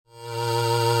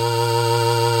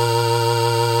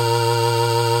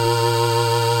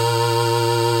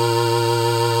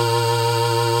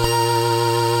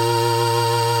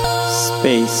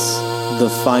face the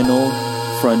final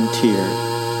frontier.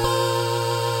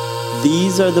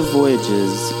 These are the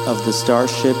voyages of the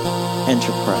Starship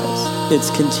Enterprise, its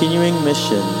continuing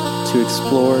mission to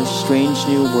explore strange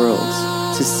new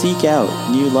worlds, to seek out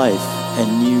new life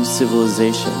and new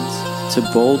civilizations, to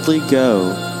boldly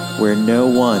go where no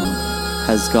one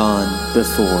has gone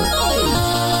before.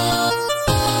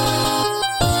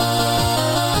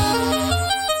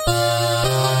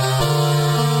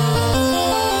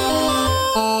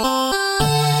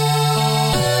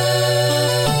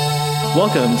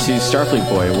 Welcome to Starfleet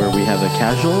Boy, where we have a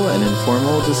casual and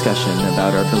informal discussion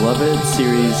about our beloved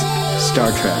series,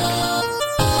 Star Trek.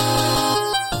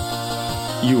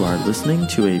 You are listening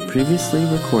to a previously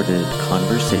recorded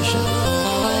conversation.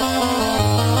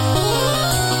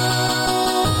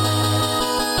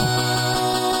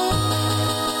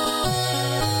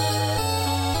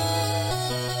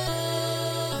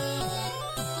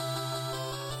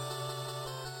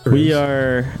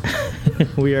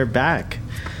 We are back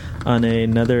on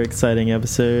another exciting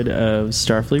episode of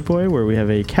Starfleet Boy, where we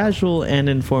have a casual and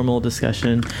informal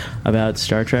discussion about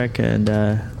Star Trek, and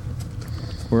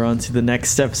we're on to the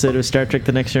next episode of Star Trek: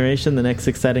 The Next Generation, the next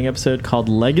exciting episode called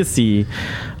Legacy,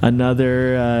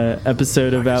 another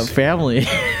episode about family.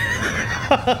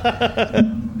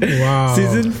 Wow.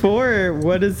 Season 4,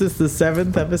 what is this, the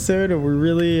 7th episode? And we're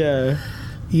really...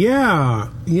 Yeah.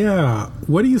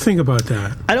 What do you think about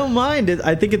that? I don't mind it.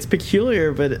 I think it's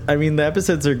peculiar, but I mean, the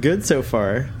episodes are good so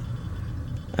far.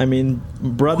 I mean,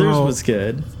 Brothers was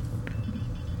good.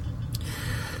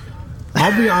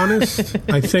 I'll be honest.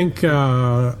 I think,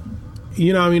 obviously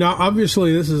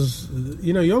this is,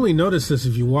 you only notice this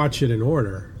if you watch it in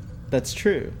order. That's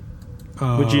true.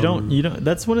 But you don't.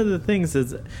 That's one of the things.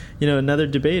 Is another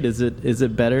debate. Is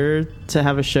it better to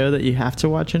have a show that you have to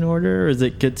watch in order, or is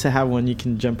it good to have one you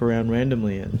can jump around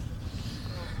randomly in?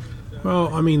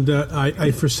 Well, I mean, for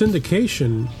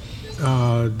syndication,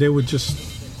 they would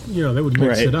just, they would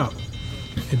mix it up.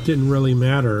 It didn't really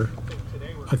matter.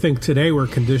 I think today we're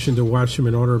conditioned to watch them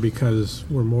in order because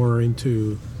we're more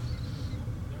into.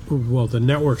 Well, the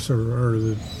networks or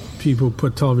the people who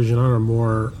put television on are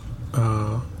more.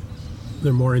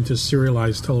 They're more into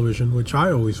serialized television, which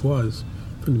I always was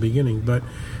from the beginning. But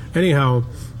anyhow,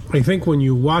 I think when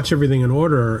you watch everything in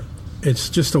order, it's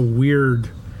just a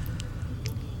weird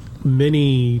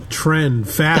mini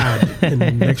fad in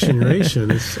the Next Generation.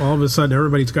 It's all of a sudden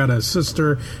everybody's got a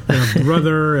sister and a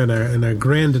brother and a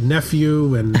grand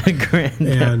nephew and a grand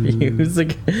nephew.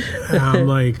 And I'm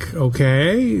like,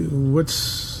 okay,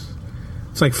 it's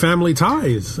like Family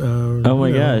Ties. Oh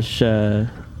my gosh.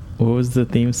 What was the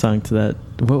theme song to that?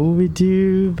 What will we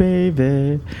do,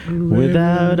 baby,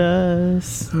 without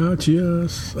us? Without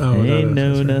us. Oh, ain't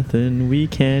nothing we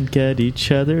can't get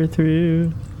each other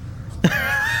through.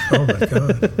 Oh my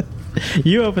God.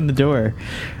 You opened the door.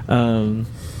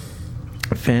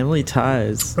 Family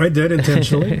Ties. I did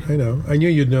intentionally. I know. I knew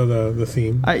you'd know the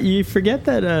theme. You forget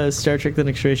that Star Trek: The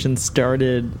Next Generation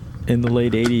started in the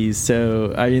late 80s.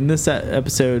 So, in this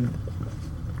episode...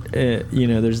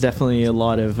 there's definitely a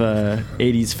lot of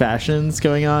 80s fashions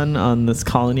going on this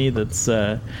colony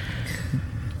that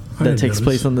takes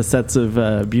place on the sets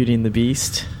of Beauty and the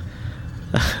Beast.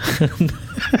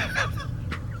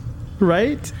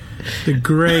 Right? The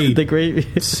great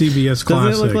CBS classic.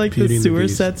 Doesn't it look like Beauty the sewer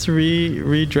Beast. sets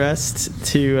redressed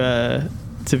to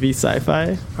be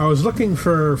sci-fi? I was looking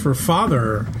for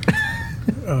Father,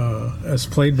 as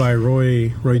played by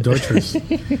Roy Deutschers.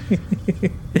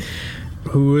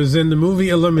 Who was in the movie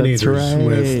Eliminators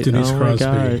with Denise Crosby.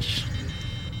 Gosh.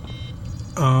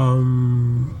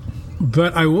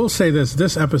 But I will say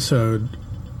this episode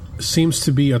seems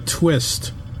to be a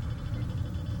twist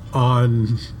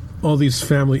on all these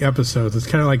family episodes. It's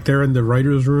kind of like they're in the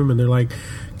writer's room and they're like,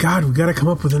 God, we got to come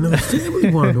up with another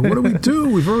family one. But what do we do?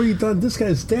 We've already done this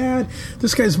guy's dad,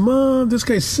 this guy's mom, this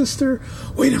guy's sister.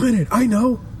 Wait a minute, I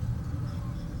know.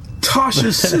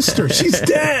 Tasha's sister. She's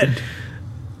dead.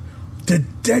 The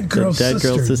dead girl's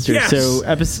sister. Yes. So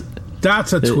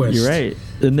that's a twist. You're right.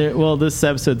 And this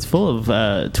episode's full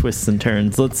of twists and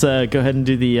turns. Let's go ahead and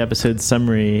do the episode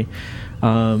summary.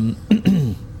 So,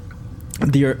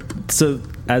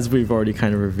 as we've already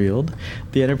kind of revealed,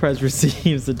 the Enterprise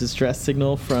receives a distress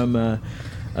signal from a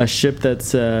ship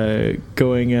that's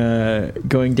going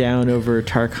down over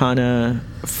Tarkana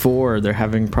 4. They're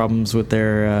having problems with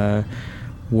their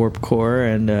warp core,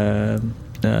 and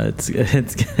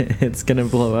it's gonna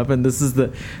blow up. And this is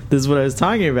what I was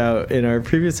talking about in our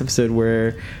previous episode,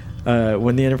 where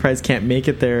when the Enterprise can't make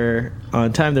it there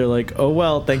on time, they're like, oh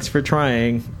well, thanks for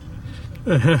trying,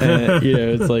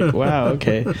 It's like, wow,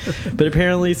 okay. But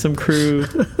apparently some crew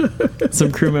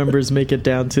members make it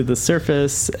down to the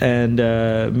surface and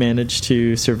manage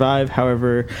to survive.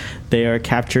 However, they are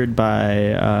captured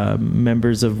by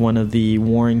members of one of the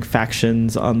warring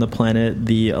factions on the planet,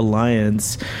 the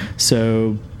Alliance.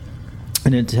 So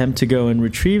in an attempt to go and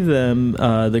retrieve them,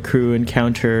 the crew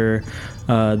encounter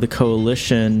the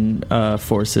Coalition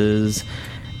forces,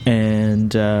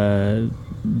 and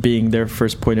being their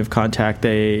first point of contact,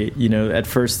 they, at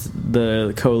first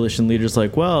the Coalition leader's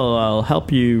like, well, I'll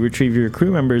help you retrieve your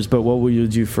crew members, but what will you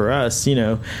do for us?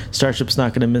 Starship's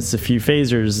not going to miss a few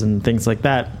phasers and things like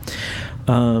that.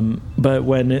 But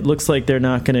when it looks like they're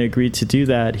not going to agree to do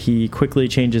that, he quickly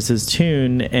changes his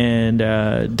tune and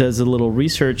does a little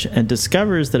research and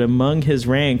discovers that among his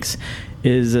ranks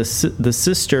is the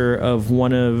sister of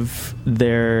one of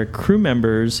their crew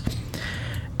members.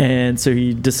 And so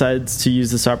he decides to use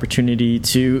this opportunity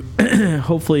to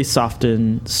hopefully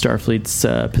soften Starfleet's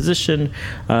position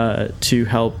to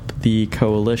help the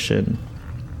Coalition.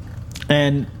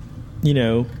 And,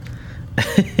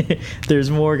 there's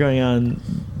more going on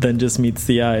than just meets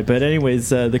the eye. But anyways,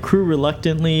 the crew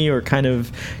reluctantly or kind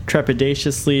of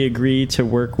trepidatiously agree to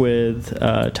work with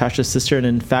Tasha's sister. And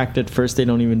in fact, at first they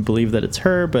don't even believe that it's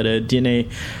her, but a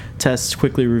DNA test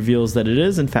quickly reveals that it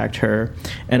is in fact her.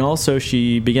 And also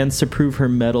she begins to prove her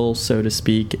mettle, so to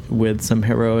speak, with some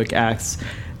heroic acts,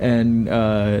 and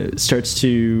starts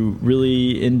to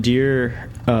really endear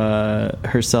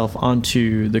herself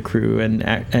onto the crew,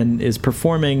 and is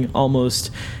performing almost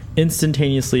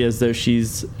instantaneously as though she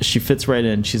fits right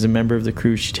in. She's a member of the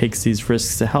crew. She takes these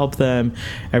risks to help them.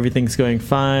 Everything's going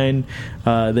fine.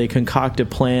 They concoct a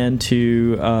plan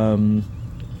to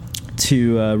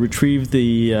retrieve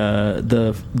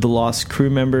the lost crew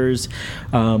members,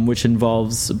 which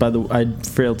involves, I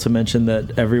failed to mention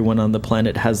that everyone on the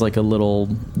planet has like a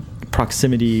little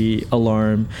proximity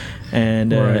alarm,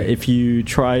 and right. If you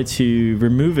try to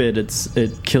remove it,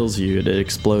 it kills you. It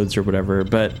explodes or whatever.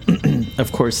 But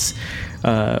of course,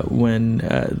 when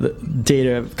the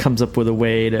Data comes up with a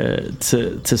way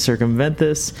to circumvent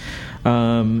this.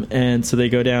 And so they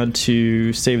go down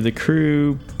to save the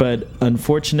crew, but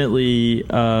unfortunately,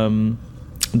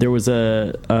 there was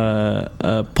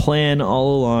a plan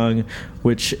all along,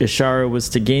 which Ishara was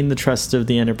to gain the trust of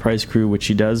the Enterprise crew, which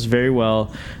she does very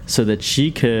well, so that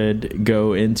she could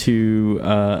go into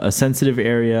a sensitive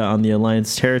area on the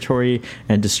Alliance territory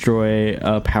and destroy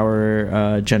a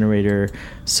power generator,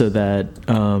 so that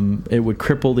it would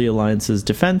cripple the Alliance's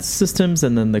defense systems,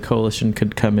 and then the Coalition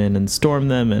could come in and storm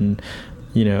them, and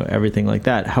everything like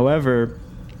that. However,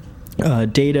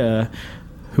 Data,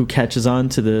 who catches on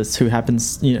to this, who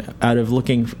happens, out of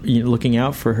looking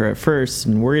out for her at first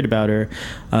and worried about her,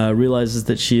 realizes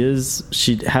that she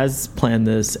has planned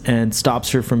this and stops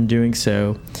her from doing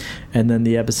so. And then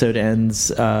the episode ends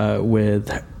with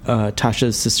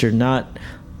Tasha's sister not,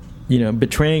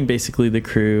 betraying basically the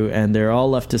crew, and they're all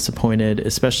left disappointed,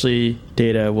 especially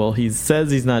Data. Well, he says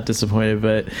he's not disappointed,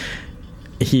 but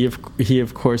he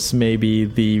of course may be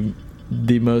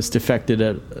the most affected,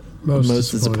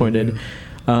 most disappointed. Yeah.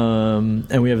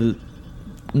 And we have a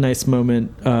nice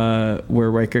moment where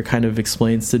Riker kind of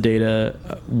explains to Data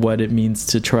what it means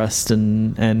to trust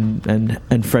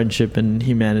and friendship and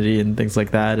humanity and things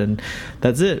like that, and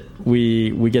that's it.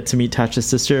 We get to meet Tasha's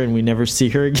sister, and we never see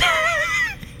her again.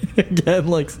 Again,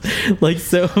 like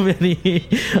so many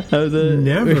of the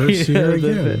never see her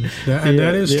again.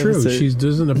 That is true. Episode. She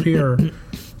doesn't appear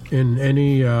in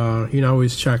any.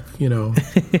 Always check. Beyond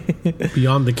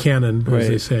the canon, as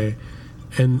they say.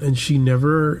 And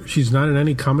she's not in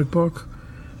any comic book.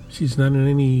 She's not in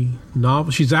any novel.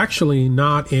 She's actually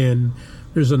not in.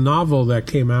 There's a novel that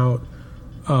came out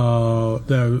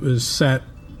that was set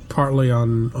partly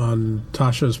on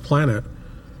Tasha's planet,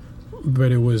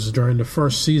 but it was during the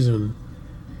first season,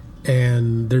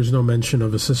 and there's no mention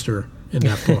of a sister in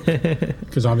that book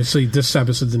because obviously this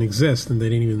episode didn't exist, and they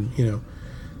didn't even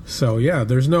So yeah,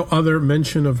 there's no other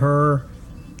mention of her.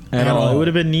 At all. It would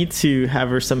have been neat to have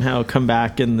her somehow come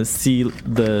back in what's her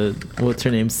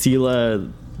name,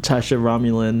 Sela, Tasha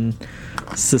Romulan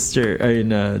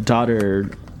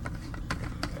daughter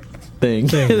thing.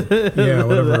 Yeah,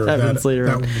 whatever that happens later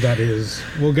on. That is.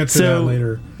 We'll get to that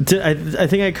later. I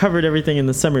think I covered everything in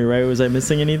the summary, right? Was I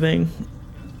missing anything?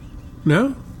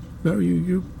 No,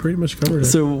 you pretty much covered it.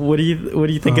 So what do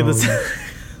you think of this?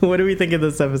 What do we think of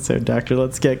this episode, Doctor?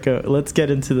 Let's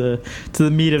get into the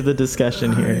meat of the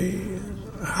discussion here.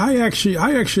 I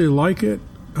actually like it.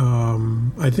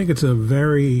 I think it's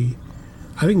I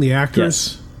think the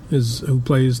actress who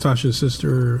plays Tasha's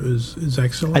sister is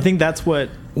excellent. I think that's what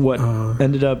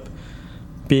ended up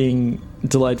being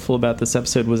delightful about this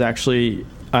episode was actually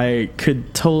I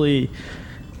could totally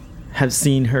have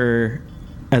seen her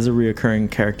as a reoccurring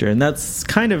character, and that's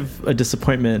kind of a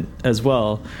disappointment as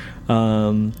well.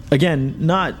 Again,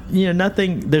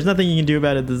 nothing. There's nothing you can do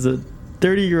about it. There's a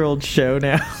 30-year-old show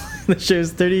now. The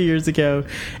show's 30 years ago,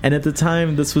 and at the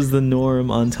time, this was the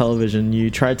norm on television. You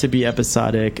tried to be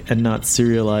episodic and not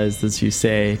serialized, as you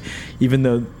say. Even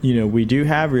though we do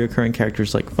have reoccurring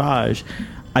characters like Vaj,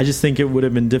 I just think it would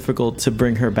have been difficult to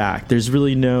bring her back. There's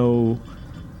really no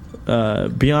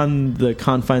beyond the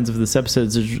confines of this episode.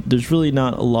 There's really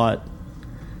not a lot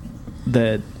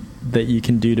that you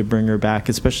can do to bring her back,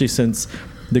 especially since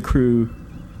the crew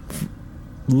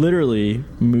literally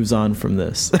moves on from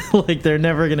this. Like, they're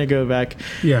never going to go back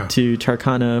to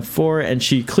Tarkana 4, and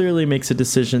she clearly makes a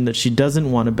decision that she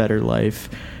doesn't want a better life,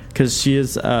 because she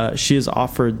is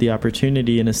offered the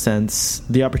opportunity. In a sense,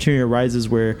 the opportunity arises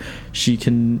where she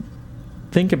can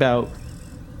think about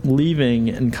leaving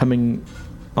and coming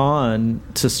on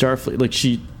to Starfleet. Like,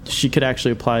 she could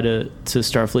actually apply to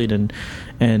Starfleet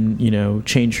and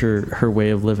change her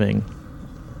way of living.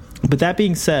 But that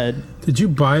being said, did you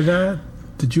buy that?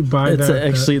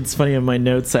 Actually, it's funny. In my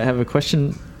notes, I have a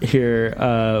question here,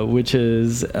 which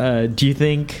is, do you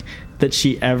think that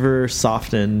she ever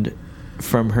softened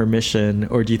from her mission,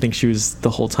 or do you think she was the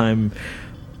whole time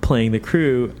playing the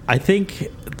crew? I think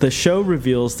the show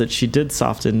reveals that she did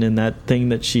soften in that thing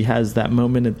that she has that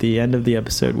moment at the end of the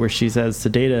episode where she says to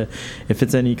Data, if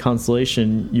it's any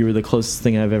consolation, you were the closest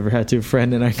thing I've ever had to a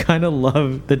friend. And I kind of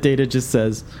love that Data just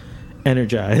says,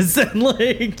 energize, and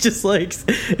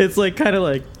it's like kind of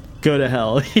like go to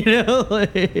hell,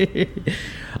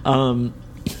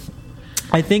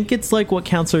 I think it's like what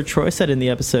Counselor Troy said in the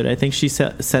episode. I think she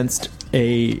sensed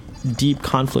a deep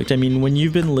conflict. I mean, when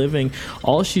you've been living,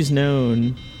 all she's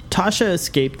known, Tasha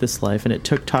escaped this life, and it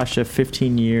took Tasha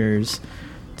 15 years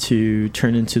to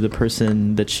turn into the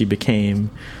person that she became,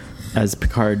 as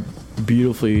Picard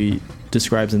beautifully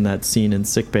describes in that scene in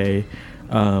sickbay.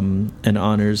 And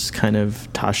honors kind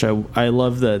of Tasha. I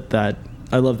love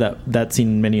that scene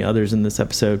and many others in this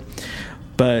episode.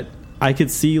 But I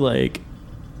could see like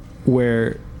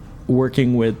where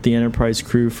working with the Enterprise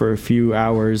crew for a few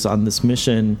hours on this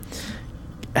mission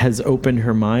has opened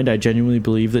her mind. I genuinely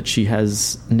believe that she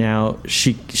has now,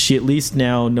 she at least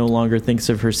now no longer thinks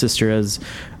of her sister as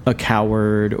a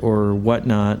coward or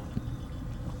whatnot.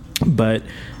 But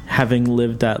having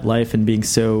lived that life and being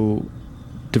so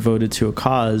devoted to a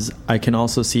cause, I can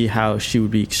also see how she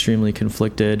would be extremely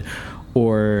conflicted,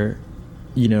 or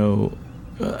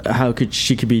how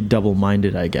she could be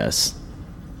double-minded, I guess.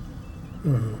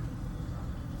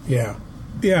 Yeah,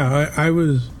 I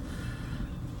was,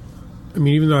 I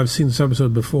mean, even though I've seen this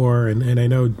episode before and I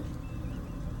know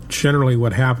generally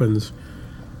what happens,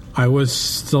 I was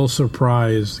still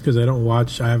surprised, because I haven't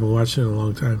watched it in a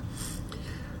long time.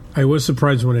 I was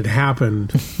surprised when it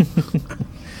happened.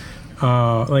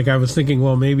 Like, I was thinking,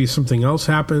 well, maybe something else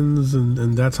happens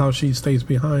and that's how she stays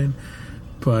behind.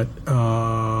 But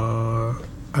I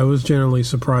was generally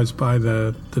surprised by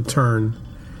the turn,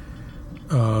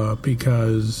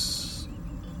 because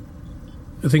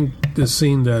I think the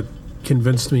scene that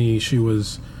convinced me she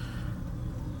was,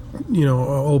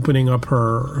 opening up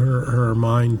her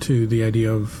mind to the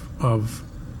idea of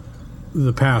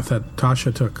the path that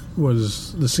Tasha took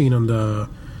was the scene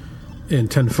in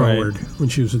 10 Forward, right, when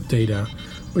she was with Data,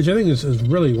 which I think is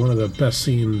really one of the best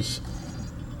scenes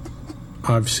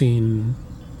I've seen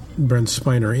Brent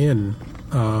Spiner in.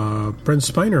 Brent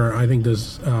Spiner, I think,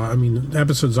 does, the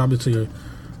episode's obviously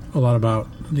a lot about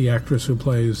the actress who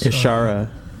plays Ishara.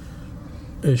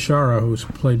 Who's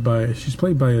played by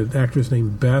an actress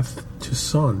named Beth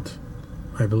Toussaint,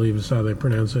 I believe is how they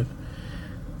pronounce it.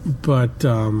 But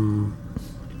Brent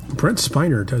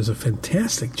Spiner does a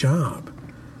fantastic job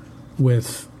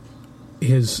with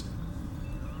his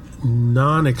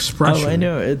non-expression. Oh, I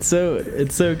know, it's so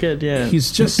good. Yeah,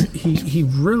 he's just he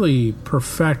really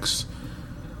perfects.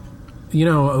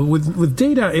 With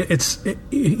Data,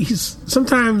 he's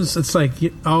sometimes it's like,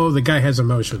 oh, the guy has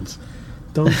emotions.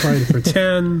 Don't try to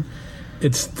pretend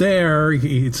it's there.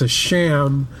 It's a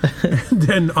sham. And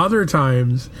then other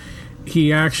times,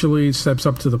 he actually steps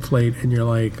up to the plate, and you're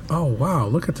like, oh wow,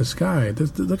 look at this guy.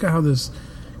 Look at how this.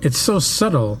 It's so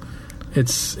subtle.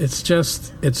 It's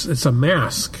a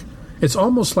mask. It's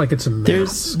almost like it's a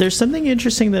mask. There's something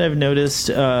interesting that I've noticed.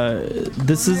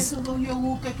 This is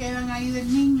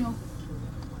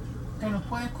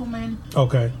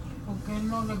okay.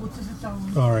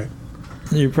 All right.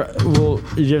 Did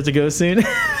you have to go soon?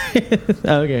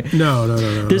 Okay. No.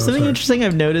 There's something interesting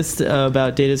I've noticed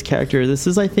about Data's character. This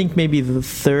is, I think, maybe the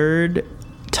third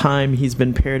time he's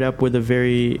been paired up with a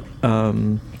very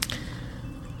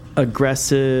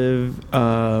aggressive,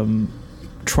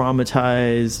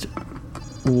 traumatized,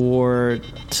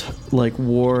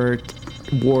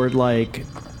 ward-like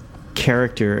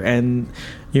character. And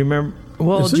you remember?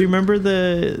 Well, do you remember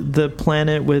the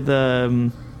planet with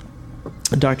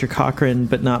Dr. Cochrane,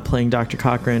 but not playing Dr.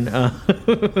 Cochrane?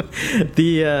 The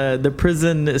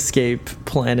prison escape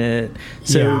planet.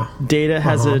 So Data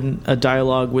has a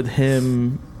dialogue with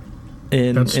him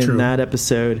in that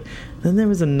episode. Then there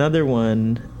was another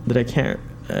one that I can't.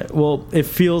 It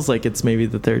feels like it's maybe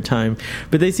the third time,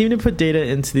 but they seem to put Data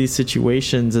into these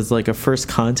situations as like a first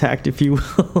contact, if you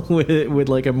will, with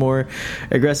like a more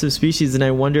aggressive species. And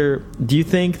I wonder, do you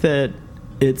think that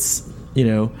it's,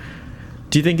 do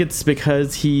you think it's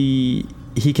because he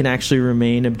can actually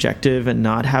remain objective and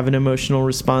not have an emotional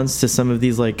response to some of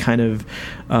these like kind of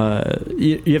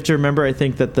you have to remember, I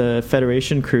think, that the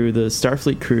Federation crew, the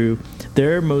Starfleet crew,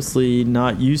 they're mostly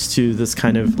not used to this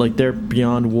kind of like, they're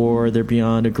beyond war, they're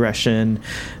beyond aggression,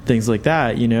 things like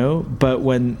that, but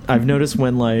when I've noticed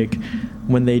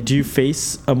when they do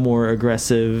face a more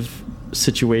aggressive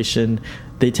situation,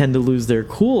 they tend to lose their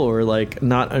cool or like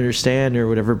not understand or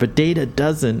whatever, but Data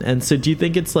doesn't. And so do you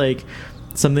think it's like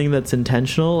something that's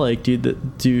intentional? Like, do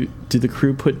the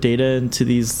crew put Data into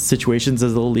these situations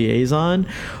as a liaison,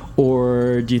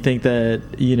 or do you think that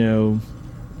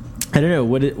I don't know,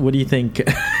 what do you think?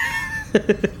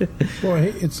 Well,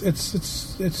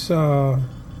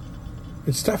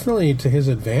 it's definitely to his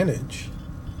advantage.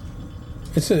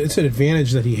 It's an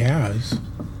advantage that he has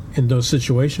in those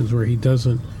situations where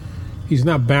he's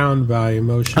not bound by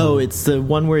emotional. Oh, it's the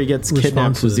one where he gets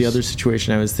kidnapped was the other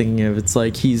situation I was thinking of. It's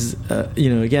like he's,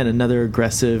 again, another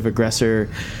aggressor,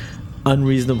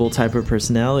 unreasonable type of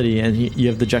personality, and you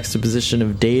have the juxtaposition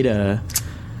of Data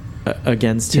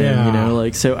against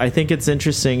him. So I think it's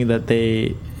interesting that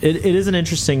it is an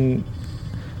interesting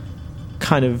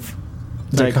kind of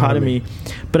dichotomy,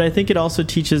 but I think it also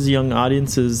teaches young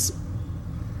audiences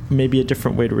maybe a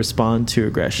different way to respond to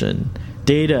aggression.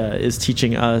 Data is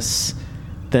teaching us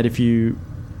that if you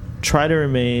try to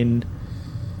remain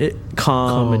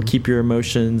calm and keep your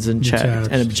emotions in check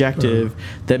and objective,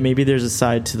 that maybe there's a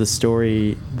side to the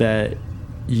story that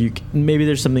maybe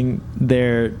there's something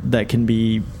there that can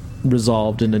be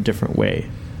resolved in a different way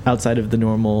outside of the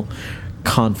normal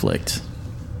conflict.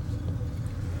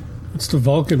 It's the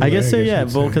Vulcan way, I guess so. Yeah,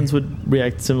 Vulcans would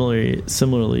react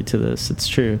similarly to this. It's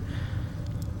true.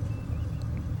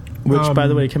 Which, by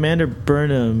the way, Commander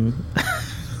Burnham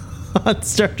on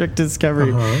Star Trek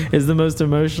Discovery is the most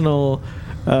emotional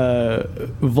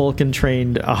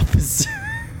Vulcan-trained officer.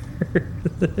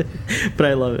 But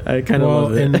I love it. I kind of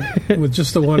love it. And with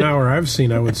just the 1 hour I've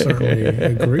seen, I would certainly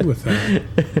agree with that.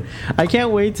 I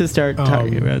can't wait to start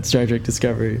talking about Star Trek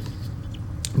Discovery.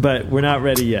 But we're not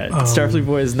ready yet. Starfleet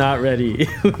Boy is not ready.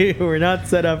 We're not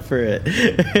set up for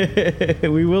it.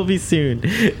 We will be soon.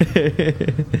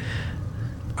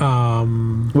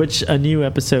 Which a new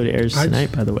episode airs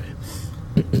tonight, by the way.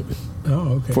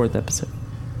 Okay. 4th episode.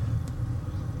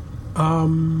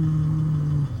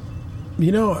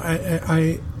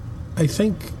 I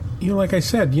think, like I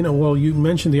said, you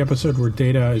mentioned the episode where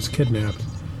Data is kidnapped,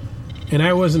 and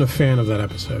I wasn't a fan of that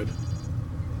episode.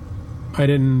 I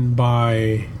didn't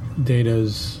buy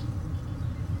Data's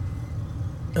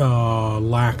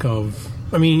lack of.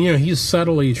 I mean, he's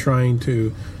subtly trying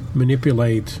to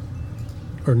manipulate,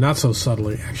 or not so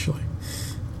subtly, actually,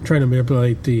 trying to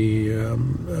manipulate the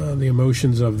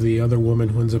emotions of the other woman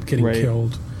who ends up getting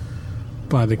killed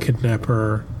by the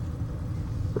kidnapper.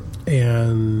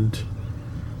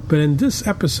 But in this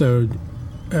episode,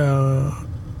 I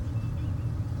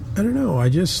don't know. I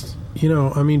just,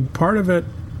 part of it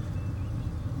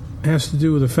has to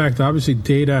do with the fact that obviously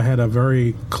Data had a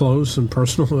very close and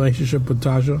personal relationship with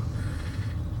Tasha,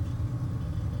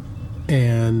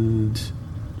 and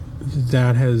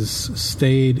that has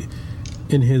stayed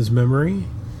in his memory.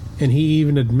 And he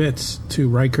even admits to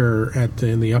Riker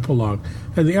in the epilogue,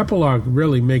 and the epilogue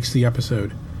really makes the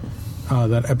episode.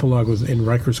 That epilogue was in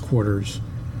Riker's quarters,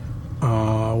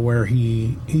 where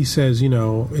he says,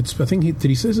 it's. I think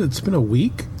he says it's been a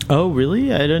week. Oh,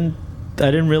 really? I didn't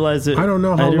realize it. I don't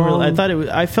know how long. I thought it was.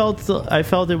 I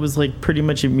felt it was like pretty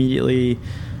much immediately.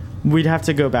 We'd have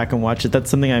to go back and watch it. That's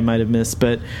something I might have missed,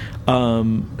 but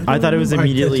I thought it was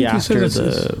immediately after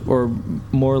or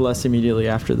more or less immediately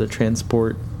after the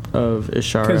transport of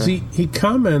Ishara. Because he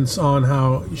comments on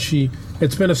how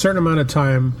it's been a certain amount of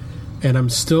time, and I'm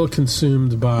still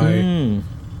consumed by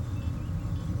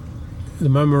the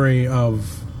memory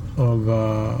of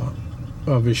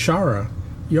Ishara,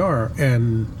 Yar,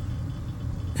 and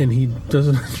and he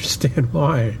doesn't understand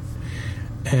why.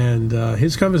 And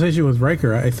his conversation with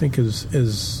Riker, I think,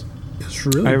 is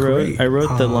really great. I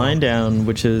wrote the line down,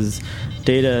 which is,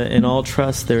 Data, in all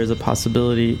trust, there is the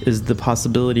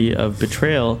possibility of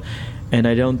betrayal, and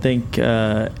I don't think,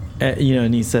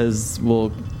 and he says,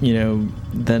 well,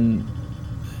 then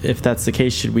if that's the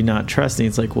case, should we not trust? And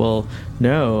he's like, well,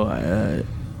 no,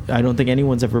 I don't think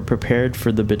anyone's ever prepared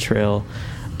for the betrayal,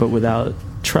 but without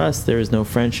trust, there is no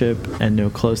friendship and no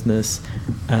closeness.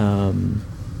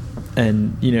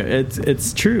 And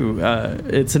it's true.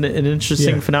 It's an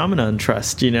interesting phenomenon,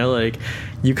 trust. Like,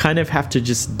 you kind of have to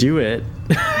just do it,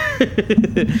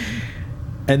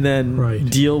 and then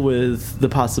deal with the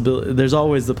possibility. There's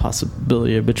always the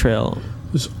possibility of betrayal.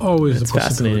 There's always the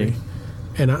possibility. Fascinating.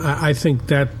 And I think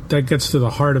that gets to the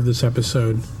heart of this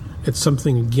episode. It's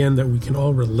something, again, that we can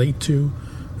all relate to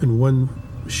in one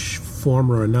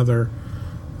form or another.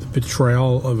 The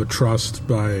betrayal of a trust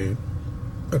by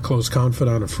a close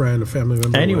confidant, a friend, a family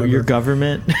member, anyway, your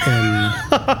government, and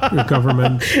your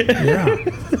government,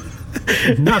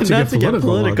 Not to get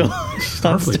political.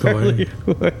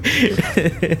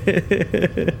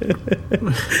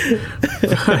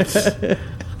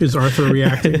 Is Arthur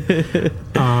reacting?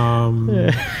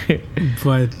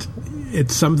 But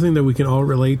it's something that we can all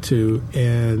relate to,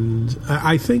 and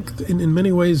I think in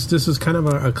many ways this is kind of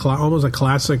almost a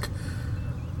classic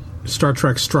Star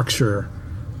Trek structure.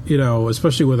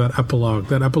 Especially with that epilogue.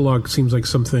 That epilogue seems like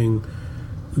something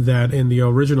that in the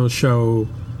original show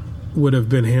would have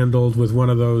been handled with one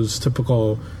of those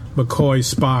typical McCoy,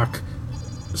 Spock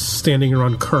standing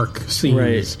around Kirk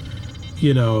scenes.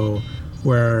 Right.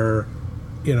 Where,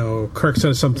 Kirk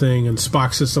says something and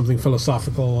Spock says something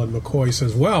philosophical and McCoy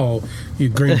says, well, you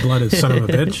green-blooded son of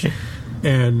a bitch.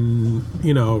 And,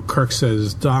 Kirk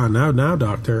says, now,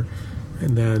 Doctor.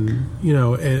 And then,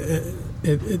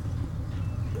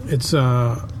 it's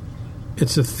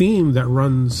a theme that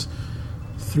runs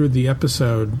through the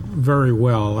episode very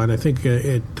well, and I think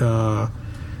and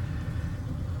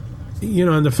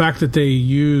the fact that they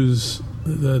use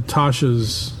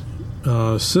Tasha's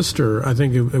sister, I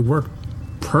think it worked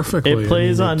perfectly. It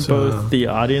plays on both the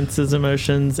audience's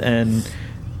emotions and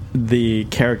the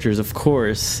characters, of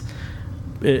course.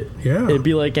 It'd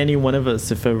be like any one of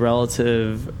us if a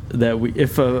relative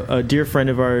if a dear friend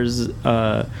of ours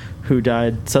who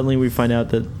died, suddenly we find out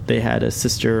that they had a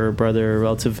sister or brother or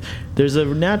relative. There's a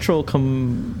natural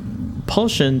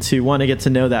compulsion to want to get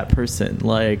to know that person.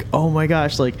 Like, oh my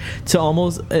gosh, like to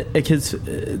almost, because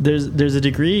there's a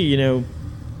degree,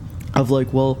 of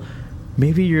like, well,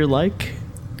 maybe you're like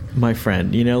my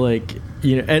friend,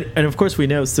 and of course we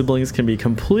know siblings can be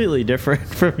completely different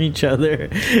from each other.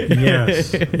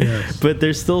 Yes. But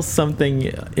there's still something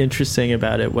interesting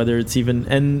about it, whether it's even,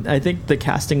 and I think the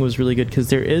casting was really good because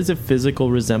there is a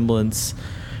physical resemblance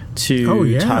to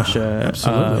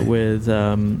Tasha with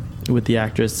the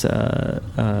actress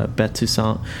Beth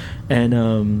Toussaint,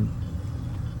 and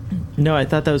no, I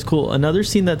thought that was cool. Another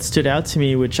scene that stood out to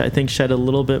me, which I think shed a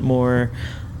little bit more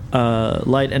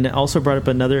light, and it also brought up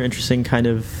another interesting kind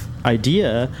of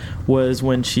idea, was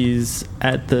when she's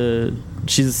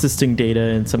assisting Data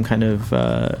in some kind of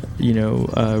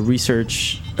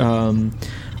research on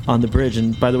the bridge.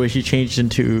 And by the way, she changed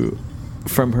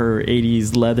from her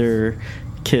 80s leather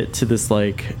kit to this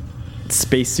like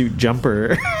spacesuit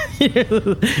jumper,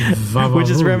 which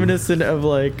is reminiscent of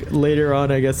like later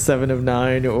on, I guess, 7 of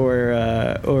 9 or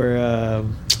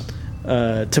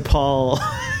T'Pol.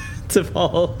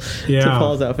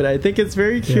 T'Pol's outfit. I think it's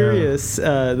very curious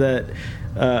that,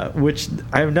 which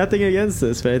I have nothing against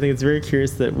this, but I think it's very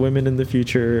curious that women in the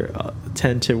future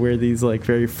tend to wear these like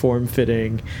very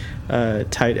form-fitting,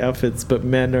 tight outfits, but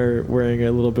men are wearing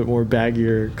a little bit more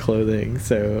baggier clothing.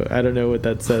 So I don't know what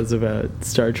that says about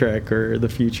Star Trek or the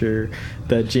future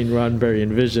that Gene Roddenberry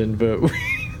envisioned, but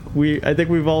I think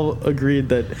we've all agreed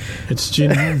that it's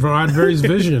Gene Roddenberry's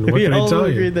vision. What can I tell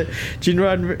you? That Gene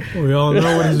Roddenberry. We all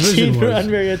know what his vision was. Gene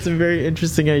Roddenberry had some very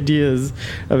interesting ideas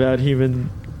about human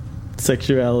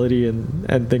sexuality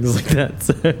and things like that.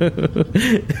 So,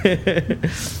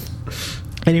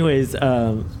 anyways,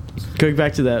 going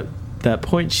back to that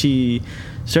point, she's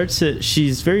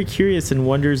very curious and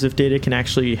wonders if Data can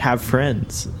actually have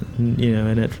friends,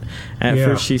 and at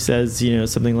first she says,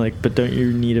 something like, but don't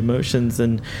you need emotions?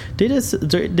 And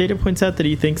Data points out that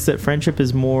he thinks that friendship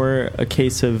is more a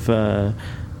case of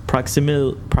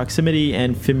proximity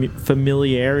and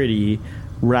familiarity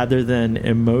rather than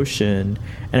emotion.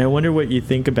 And I wonder what you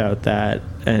think about that,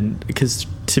 and because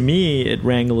to me it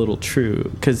rang a little true,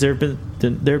 because there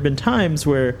have been times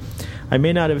where I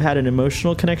may not have had an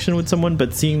emotional connection with someone,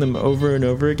 but seeing them over and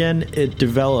over again, it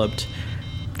developed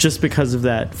just because of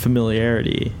that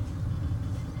familiarity.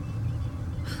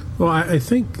 Well, I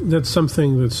think that's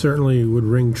something that certainly would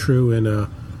ring true in a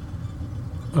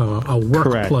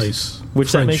workplace, correct.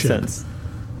 Which that makes sense.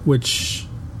 Which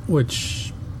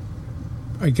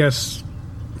I guess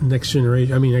next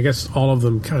generation. I mean, I guess all of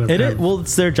them kind of. Well,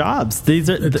 it's their jobs. These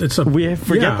are we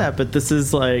forget that, but this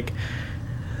is like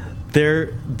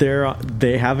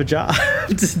they have a job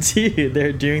to do.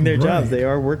 They're doing their jobs. They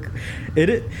are work.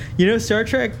 Star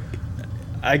Trek.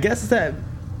 I guess I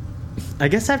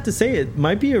have to say it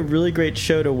might be a really great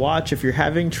show to watch if you're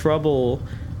having trouble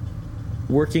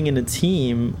working in a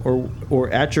team or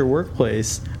at your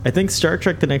workplace. I think Star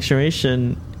Trek: The Next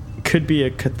Generation could be a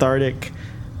cathartic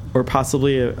or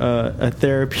possibly a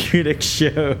therapeutic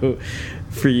show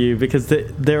for you, because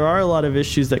there are a lot of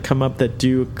issues that come up that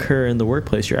do occur in the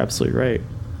workplace. You're absolutely right.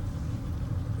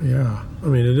 Yeah. I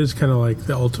mean, it is kind of like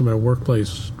the ultimate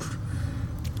workplace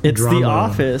It's drama, The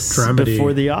Office dramedy.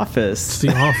 Before The Office.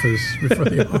 It's The Office before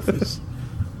The Office.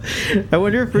 I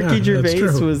wonder if Ricky Gervais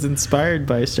was inspired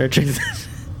by Star Trek.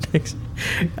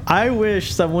 I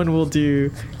wish someone will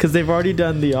do, because they've already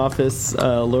done The Office,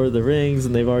 Lord of the Rings,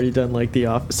 and they've already done like The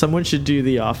Office. Someone should do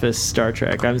The Office Star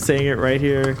Trek. I'm saying it right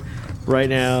here, right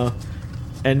now.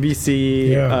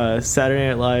 NBC, Saturday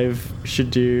Night Live should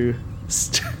do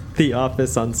The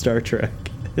Office on Star Trek.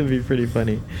 It'd be pretty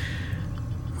funny.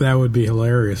 That would be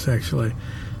hilarious, actually.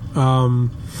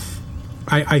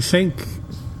 I think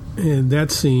in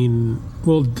that scene,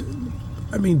 well,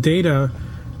 I mean, Data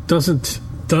doesn't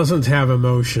have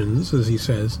emotions, as he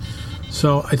says.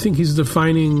 So I think he's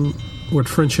defining what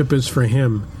friendship is for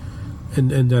him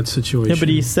in that situation. Yeah, but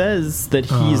he says that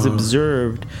he's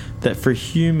observed that for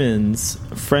humans,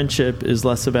 friendship is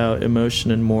less about emotion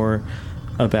and more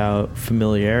about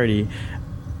familiarity.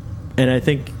 And I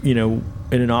think, in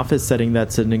an office setting,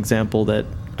 that's an example that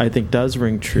I think does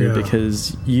ring true,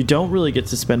 because you don't really get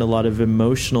to spend a lot of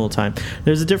emotional time.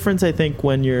 There's a difference, I think,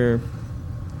 when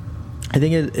I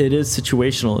think it is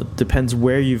situational. It depends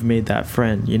where you've made that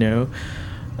friend,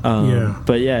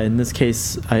 But in this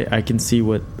case, I can see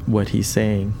what he's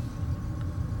saying.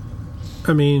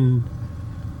 I mean,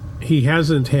 he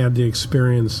hasn't had the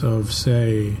experience of,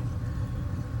 say,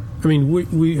 I mean,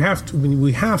 we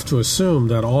have to assume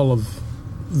that all of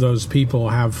those people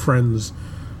have friends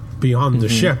beyond the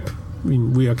ship. I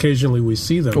mean, we occasionally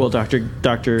see them. Well, Dr.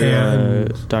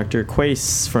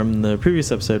 Quace from the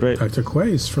previous episode, right? Dr.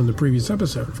 Quace from the previous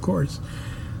episode, of course.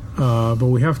 But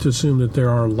we have to assume that there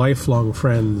are lifelong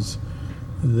friends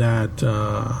that,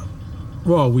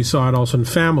 we saw it also in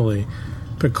Family.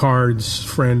 Picard's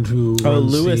friend who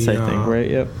Lewis, I think, right?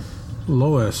 Yep.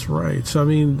 Lois, right. So, I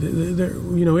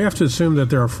mean, we have to assume that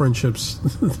there are friendships,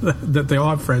 that they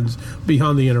are friends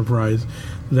beyond the Enterprise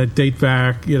that date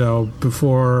back,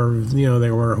 before, they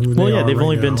were who they are. Well, yeah, they've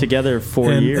only been together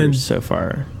 4 years so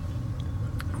far.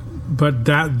 But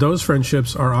those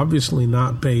friendships are obviously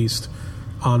not based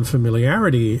on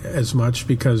familiarity as much,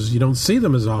 because you don't see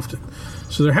them as often.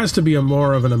 So there has to be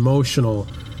more of an emotional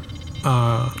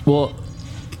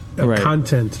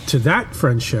content to that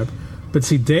friendship. But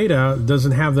see, Data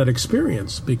doesn't have that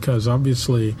experience, because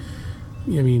obviously,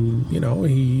 I mean,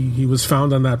 he was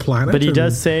found on that planet. But he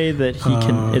does say that he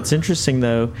can. It's interesting,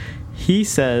 though. He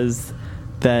says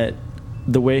that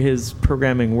the way his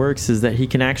programming works is that he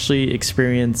can actually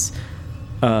experience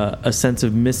a sense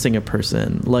of missing a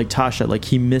person, like Tasha. Like,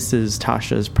 he misses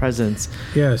Tasha's presence.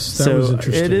 Yes, that was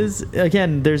interesting. It is,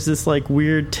 again, there's this like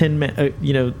weird tin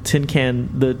can,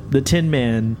 the Tin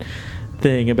Man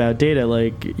thing about Data.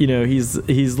 Like,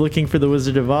 he's looking for the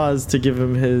Wizard of Oz to give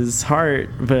him his heart,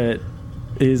 but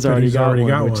he's already got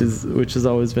one, which has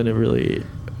always been a really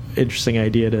interesting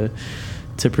idea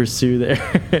to pursue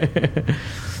there.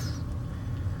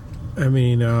 I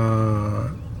mean,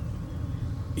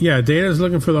 Data's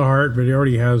looking for the heart, but he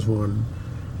already has one.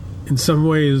 In some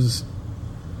ways,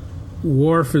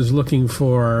 Worf is looking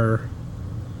for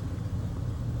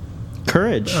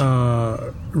courage,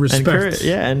 respect,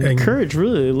 and courage.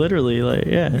 Really, literally,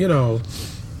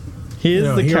 he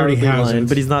is the cowardly lion,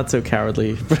 but he's not so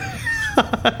cowardly.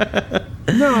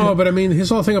 No, but I mean, his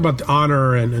whole thing about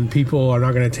honor and people are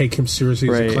not going to take him seriously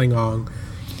as a Klingon,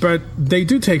 but they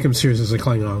do take him seriously as a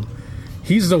Klingon.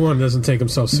 He's the one who doesn't take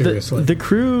himself seriously. The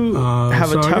crew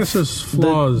have a tough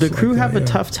flaws. The crew have a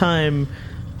tough time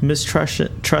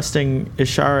mistrusting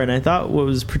Ishara, and I thought what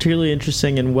was particularly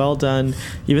interesting and well done,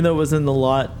 even though it wasn't a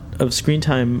lot of screen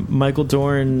time, Michael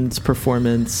Dorn's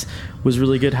performance was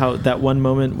really good. How that one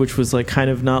moment, which was like kind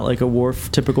of not like a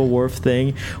typical Worf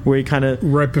thing, where he kind of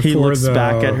he looks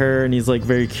back at her and he's like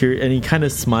very curious, and he kind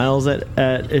of smiles at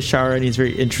Ishara, and he's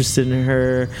very interested in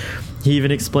her. He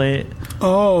even explained.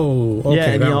 Oh, okay.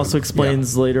 Yeah, and he also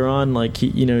explains later on, like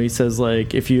he says,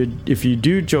 like if you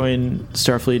do join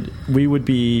Starfleet, we would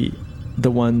be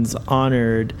the ones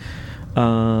honored.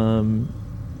 On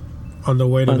the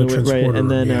way to the transporter, right?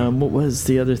 And then what was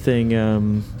the other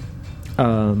thing?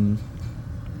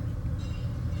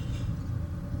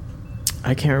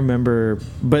 I can't remember,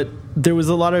 but there was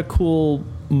a lot of cool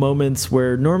moments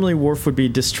where normally Worf would be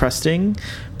distrusting,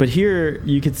 but here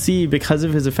you could see, because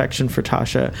of his affection for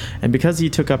Tasha and because he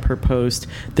took up her post,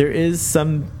 there is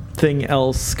something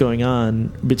else going on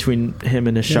between him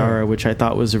and Ishara, which I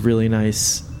thought was a really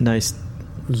nice. It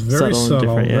was very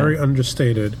subtle, very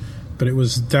understated, but it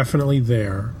was definitely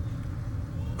there.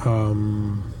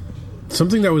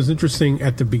 Something that was interesting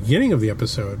at the beginning of the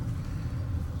episode,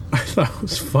 I thought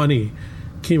was funny,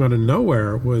 came out of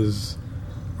nowhere, was,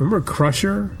 remember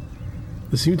Crusher?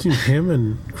 The scene between him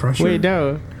and Crusher? Wait,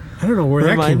 no. I don't know where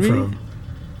that came from.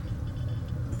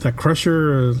 That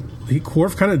Crusher,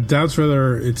 Worf kind of doubts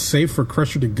whether it's safe for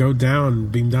Crusher to go down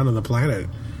and beam down on the planet.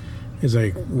 He's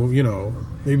like, well,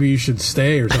 maybe you should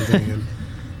stay or something. And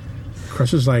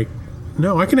Crusher's like,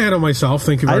 no, I can handle myself.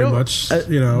 Thank you very much.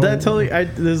 That totally.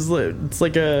 It's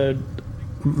like a.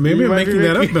 Maybe I'm making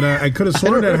that up, but I could have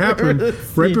sworn that happened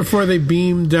right before they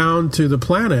beamed down to the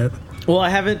planet. Well, I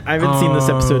haven't seen this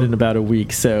episode in about a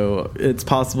week, so it's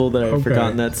possible that I've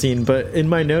forgotten that scene. But in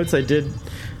my notes, I do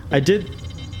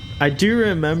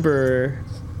remember.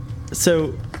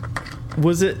 So,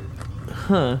 was it?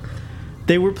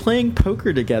 They were playing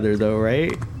poker together, though,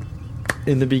 right?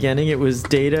 In the beginning, it was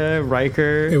Data,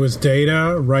 Riker. It was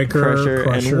Data, Riker, Crusher,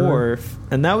 and Worf,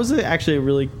 and that was actually a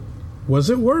really. Was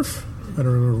it Worf? I don't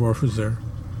remember if Worf was there.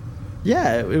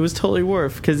 Yeah, it was totally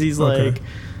Worf, because he's like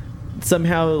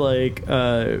somehow like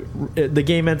the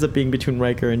game ends up being between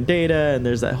Riker and Data, and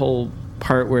there's that whole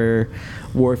part where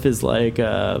Worf is like,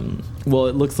 well,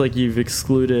 it looks like you've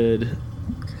excluded,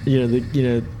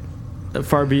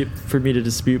 far be it for me to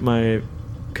dispute my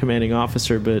commanding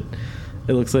officer, but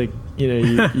it looks like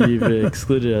you've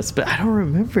excluded us. But I don't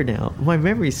remember now. My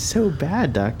memory's so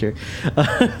bad, Doctor.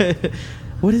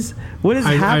 What is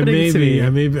happening to me? I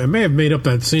may have made up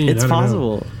that scene. It's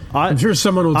possible. I'm sure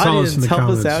someone will tell us in the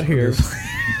comments. Help us out here.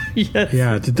 Yes.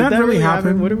 Yeah, did that really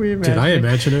happen? What are we imagining? Did I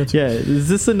imagine it? Yeah, is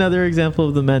this another example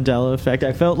of the Mandela effect?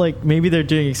 I felt like maybe they're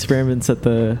doing experiments at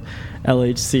the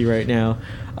LHC right now.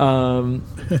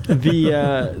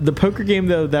 The poker game,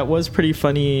 though, that was pretty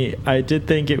funny. I did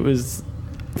think it was,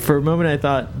 for a moment I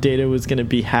thought Data was going to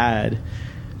be had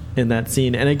in that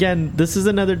scene. And again, this is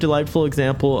another delightful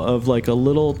example of like a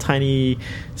little tiny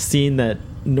scene that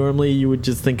normally you would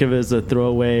just think of as a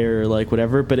throwaway or like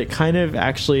whatever, but it kind of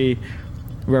actually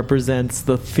represents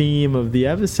the theme of the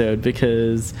episode,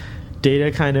 because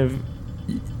Data kind of,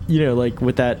 like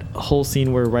with that whole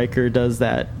scene where Riker does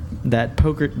that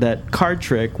card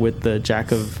trick with the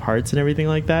Jack of Hearts and everything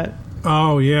like that.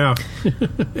 Oh yeah.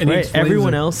 And right,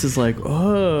 everyone else is like,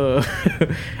 oh,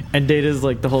 and Data's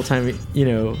like the whole time,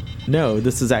 no,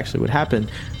 this is actually what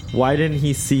happened. Why didn't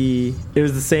he see? It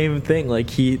was the same thing. Like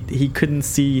he couldn't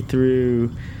see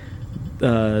through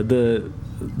the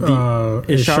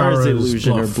Ishara's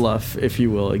illusion or bluff, if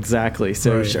you will. Exactly.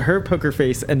 So her poker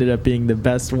face ended up being the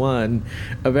best one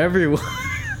of everyone.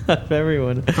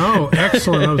 Oh,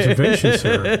 excellent observation,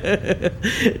 sir.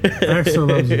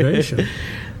 Excellent observation.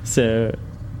 So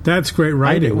that's great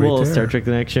writing. Right there. Star Trek: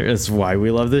 The Next Generation. That's why we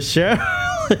love this show.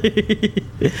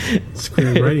 It's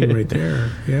great writing right there.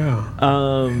 Yeah.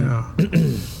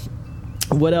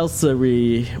 What else are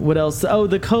we? What else? Oh,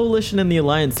 the Coalition and the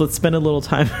Alliance. Let's spend a little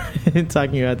time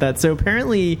talking about that. So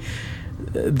apparently,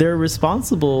 they're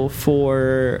responsible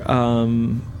for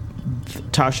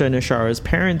Tasha and Ishara's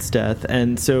parents' death,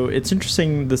 and so it's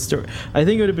interesting. The story. I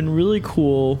think it would have been really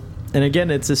cool. And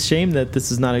again, it's a shame that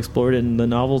this is not explored in the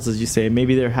novels, as you say.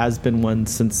 Maybe there has been one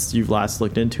since you've last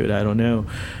looked into it. I don't know.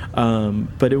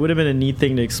 But it would have been a neat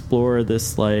thing to explore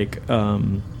this, like,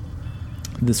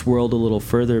 this world a little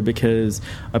further, because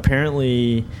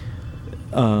apparently,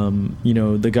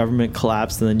 the government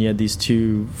collapsed, and then you had these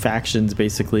two factions,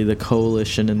 basically the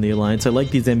Coalition and the Alliance. I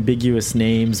like these ambiguous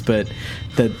names, but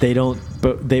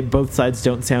that both sides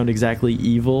don't sound exactly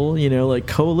evil. Like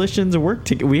coalitions work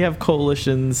together. We have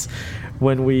coalitions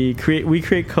when we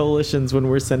create coalitions when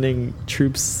we're sending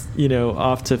troops,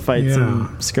 off to fight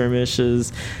some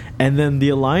skirmishes. And then the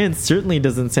Alliance certainly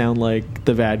doesn't sound like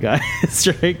the bad guys,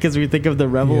 right? Because we think of the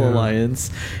Rebel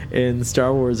Alliance in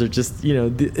Star Wars, or just,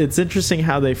 it's interesting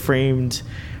how they framed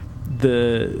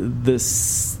the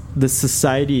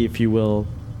society, if you will.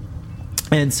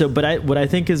 And so, but what I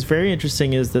think is very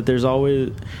interesting is that there's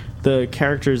always the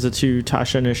characters, the two,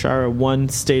 Tasha and Ishara, one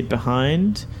stayed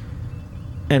behind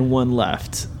and one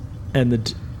left,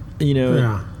 and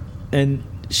and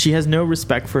she has no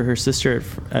respect for her sister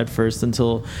at first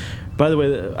until. By the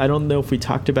way, I don't know if we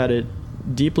talked about it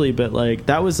deeply, but like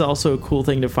that was also a cool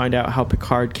thing to find out how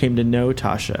Picard came to know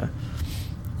Tasha.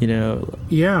 We'd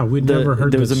never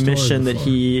heard. There was a mission that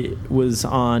he was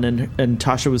on, and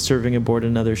Tasha was serving aboard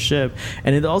another ship.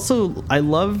 And it also, I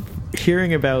love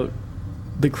hearing about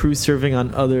the crew serving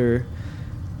on other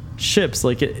ships.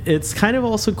 Like it's kind of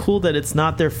also cool that it's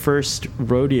not their first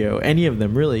rodeo, any of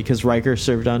them really, because Riker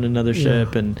served on another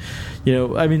ship, and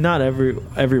I mean, not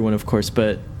everyone, of course,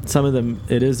 but some of them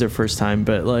it is their first time.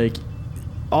 But like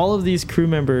all of these crew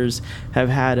members have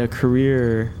had a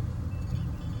career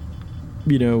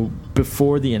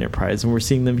before the Enterprise, and we're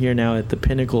seeing them here now at the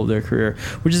pinnacle of their career,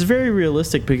 which is very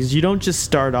realistic because you don't just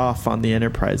start off on the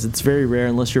Enterprise. It's very rare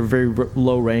unless you're very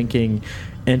low ranking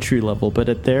entry level, but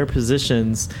at their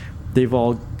positions they've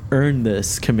all earned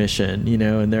this commission,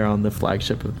 and they're on the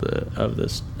flagship of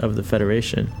the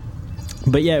Federation.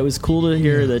 But yeah, it was cool to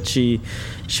hear that she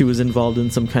was involved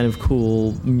in some kind of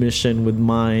cool mission with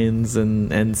mines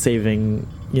and saving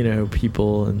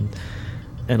people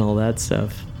and all that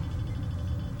stuff.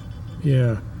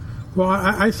 Yeah. Well,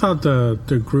 I thought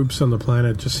the groups on the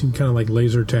planet just seemed kind of like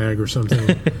laser tag or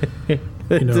something.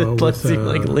 That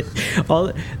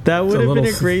would have been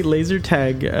a great laser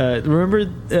tag. Remember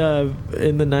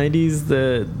in the 90s,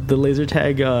 the laser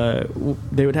tag,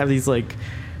 they would have these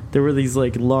there were these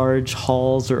large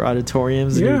halls or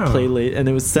auditoriums, and you'd play and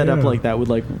it was set up like that with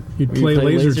you'd play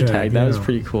laser tag. That was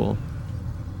pretty cool.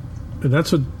 And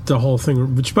that's what the whole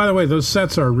thing. Which, by the way, those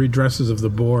sets are redresses of the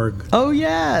Borg. Oh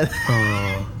yeah,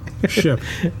 ship.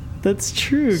 That's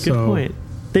true. Good point.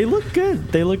 They look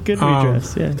good. They look good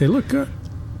redress. Yeah, they look good.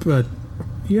 But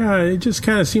yeah, it just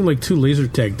kind of seemed like two laser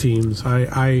tag teams.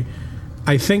 I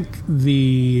think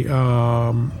the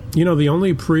the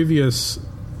only previous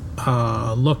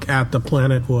look at the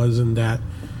planet was in the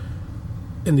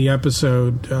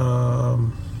episode.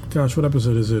 What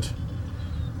episode is it?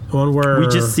 One where we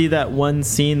just see that one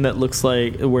scene that looks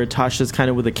like where Tasha's kind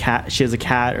of with a cat. She has a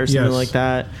cat or something like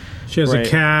that. She has a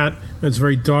cat. It's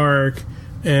very dark,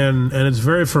 and it's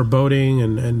very foreboding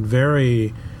and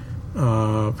very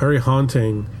very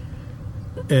haunting.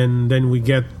 And then we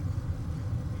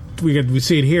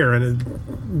see it here, and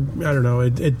I don't know.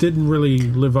 It didn't really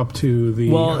live up to the.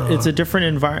 Well, it's a different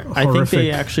environment. I think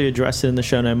they actually address it in the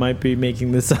show, and I might be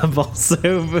making this up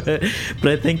also, but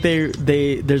I think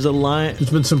there's a line. There's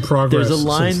been some progress. There's a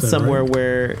line since then, somewhere right?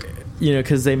 where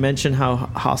because they mention how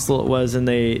hostile it was, and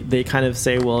they kind of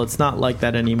say, well, it's not like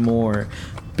that anymore.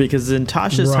 Because in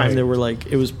Tasha's time, there were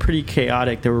it was pretty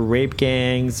chaotic. There were rape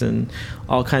gangs and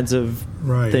all kinds of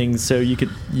things. So you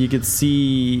could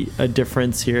see a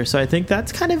difference here. So I think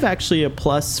that's kind of actually a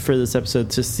plus for this episode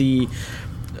to see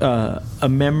a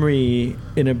memory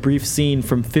in a brief scene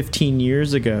from 15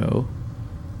 years ago,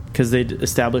 because they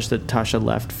established that Tasha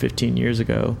left 15 years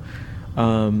ago,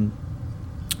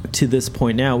 to this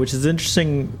point now, which is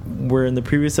interesting. Where in the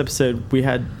previous episode we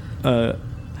had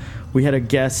a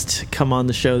guest come on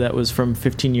the show that was from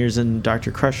 15 years in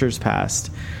Dr. Crusher's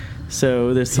past.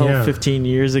 So this whole 15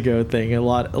 years ago thing, a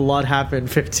lot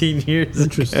happened 15 years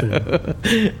ago.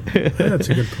 That's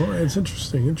a good point. It's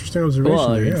interesting. Interesting observation.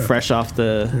 Well, I mean, fresh off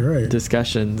the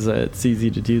discussions, it's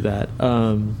easy to do that.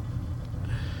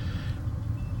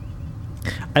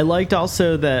 I liked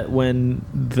also that when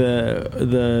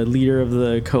the leader of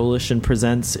the coalition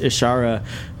presents Ishara,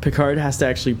 Picard has to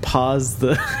actually pause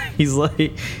he's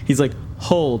like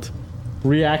hold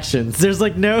reactions. There's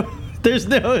no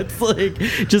it's like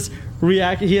just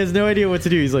react. He has no idea what to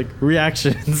do. He's like,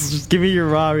 reactions, just give me your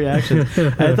raw reactions.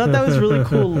 I thought that was a really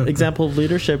cool example of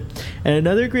leadership. And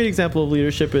another great example of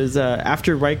leadership is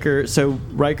after Riker. So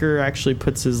Riker actually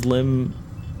puts his life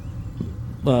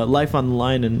on the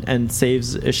line and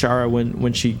saves Ishara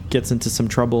when she gets into some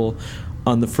trouble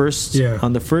on the first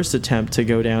attempt to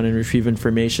go down and retrieve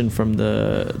information from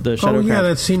the shuttlecraft. Oh yeah,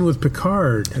 that scene with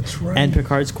Picard. That's right. And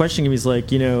Picard's questioning him. He's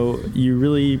like, you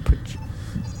really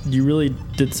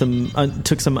did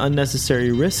took some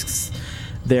unnecessary risks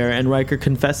there. And Riker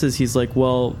confesses. He's like,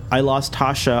 well, I lost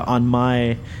Tasha on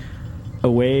my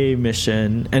away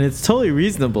mission, and it's totally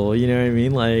reasonable. You know what I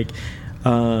mean? Like.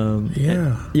 I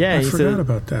forgot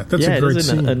about that. That's a great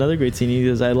scene. Another great scene. He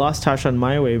goes, I lost Tasha on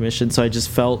my away mission, so I just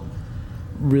felt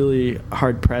really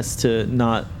hard pressed to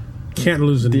not can't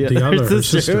lose the other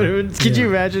sister. Could you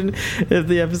imagine if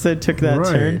the episode took that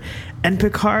turn? And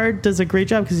Picard does a great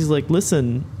job because he's like,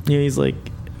 listen, he's like,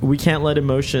 we can't let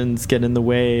emotions get in the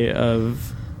way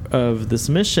of of this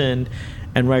mission,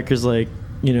 and Riker's like,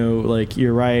 like,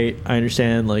 you're right, I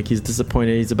understand, like, he's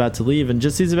disappointed, he's about to leave, and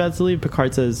just as he's about to leave,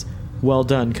 Picard says, well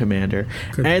done, Commander.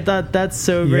 And I thought that's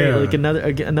so great. Like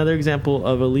another example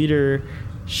of a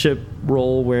leadership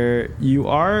role where you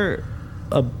are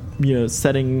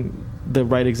setting the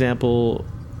right example,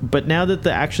 but now that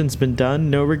the action's been done,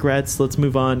 no regrets, let's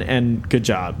move on, and good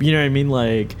job. You know what I mean?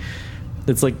 Like,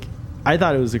 it's like, I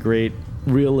thought it was a great,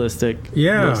 realistic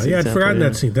I'd forgotten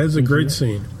that scene. That's a great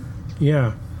scene.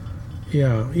 The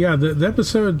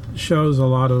episode shows a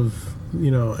lot of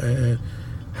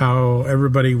how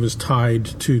everybody was tied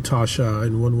to Tasha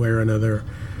in one way or another,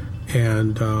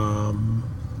 and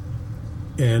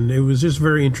it was just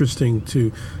very interesting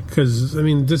because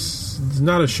this is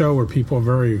not a show where people are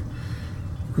very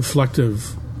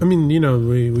reflective. I mean,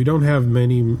 we don't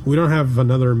have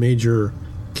another major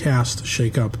cast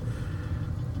shakeup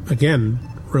again,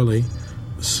 really.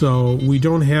 So we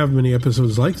don't have many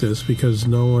episodes like this because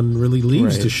no one really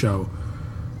leaves the show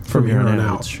from here on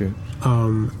out. That's true.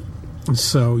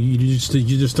 So you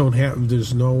just don't have.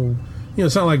 There's no.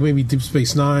 It's not like maybe Deep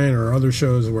Space Nine or other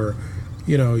shows where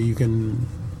you can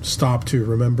stop to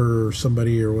remember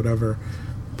somebody or whatever.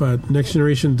 But Next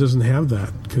Generation doesn't have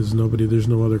that because there's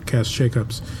no other cast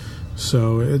shakeups.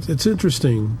 So it's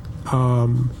interesting. I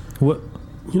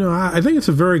think it's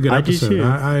a very good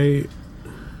episode.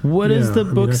 What does the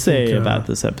book say about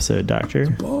this episode, Doctor?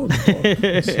 The book.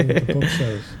 Let's see what the book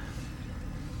says.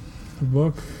 The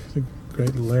book, the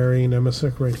great Larry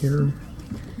Nemesic right here.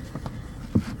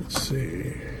 Let's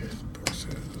see.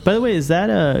 By the way, is that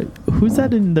who's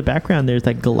that in the background there? Is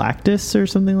that Galactus or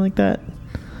something like that?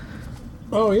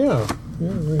 Oh, yeah. Yeah,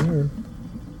 right here.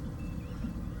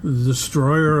 The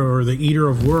Destroyer or the Eater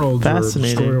of Worlds.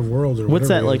 Fascinating. Or Destroyer of Worlds. Or what's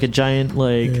that, like a giant,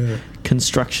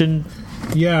 construction?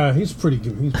 Yeah, he's pretty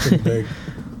good. He's pretty big.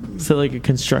 So, like a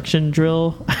construction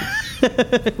drill?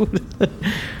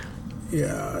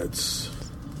 Yeah, it's...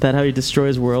 That how he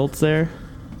destroys worlds there?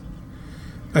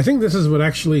 I think this is what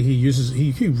actually he uses.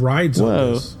 He rides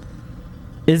on this.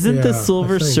 Isn't the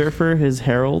Silver Surfer his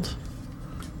herald?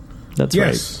 That's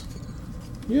right.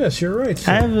 Yes, you're right,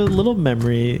 sir. I have a little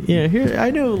memory. Here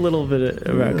I know a little bit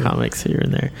about comics here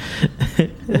and there.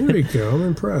 There we go. I'm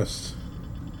impressed.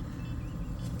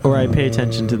 Or I pay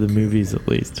attention to the movies at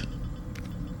least.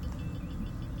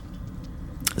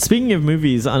 Speaking of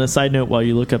movies, on a side note, while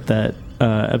you look up that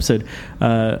episode,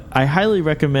 I highly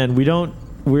recommend.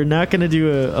 We're not going to do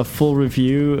a full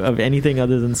review of anything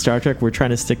other than Star Trek. We're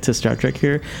trying to stick to Star Trek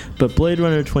here, but Blade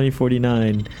Runner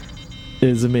 2049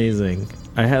 is amazing.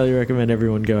 I highly recommend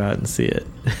everyone go out and see it.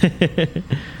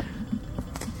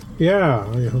 Yeah,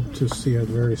 I hope to see it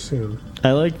very soon.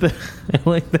 I like the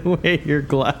way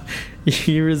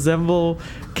you resemble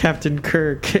Captain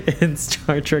Kirk in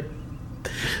Star Trek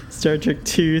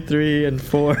 2, 3, and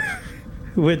 4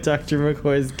 with Dr.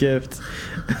 McCoy's gift,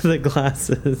 the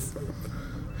glasses.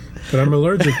 But I'm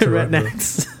allergic to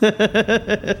rednecks.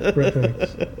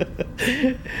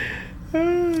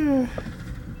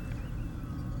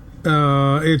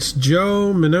 It's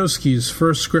Joe Minowski's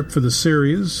first script for the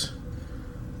series,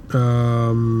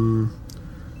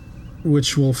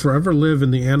 which will forever live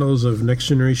in the annals of Next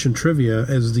Generation trivia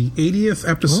as the 80th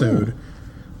episode,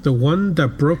 the one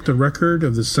that broke the record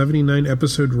of the 79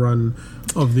 episode run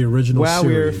of the original series. Wow,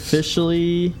 we're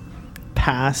officially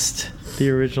past the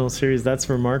original series. That's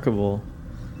remarkable.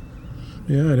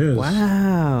 Yeah, it is.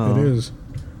 Wow. It is.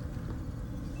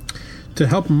 To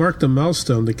help mark the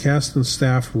milestone, the cast and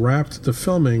staff wrapped the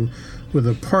filming with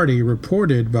a party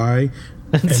reported by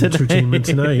Entertainment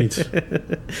Tonight.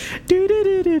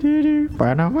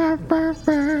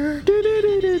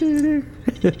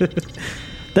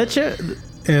 That show.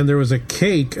 And there was a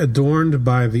cake adorned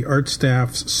by the art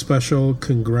staff's special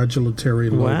congratulatory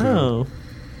logo.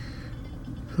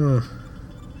 Wow.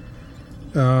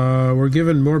 We're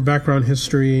given more background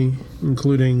history,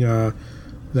 including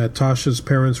that Tasha's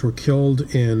parents were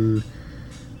killed in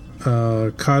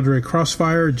Cadre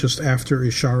Crossfire just after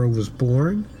Ishara was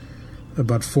born,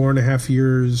 about 4.5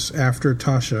 years after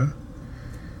Tasha.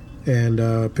 And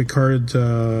Picard,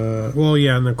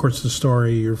 and of course the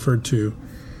story you referred to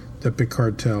that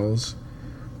Picard tells.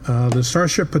 The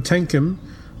starship Potemkin,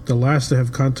 the last to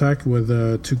have contact with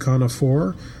Tucana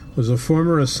 4, was a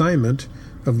former assignment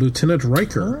of Lieutenant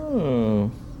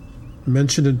Riker,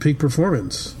 mentioned in Peak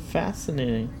Performance.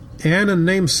 Fascinating. And a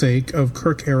namesake of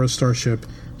Kirk-era starship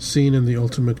seen in the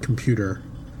Ultimate Computer.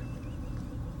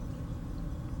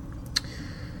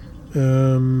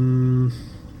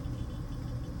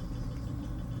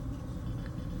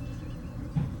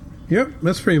 Yep,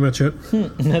 that's pretty much it.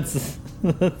 That's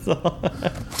all.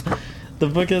 The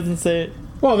book doesn't say it.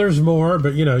 Well, there's more,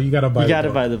 but you got to buy. You got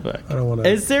to buy the book. I don't want to.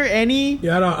 Is there any?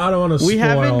 Yeah, I don't want to. Spoil.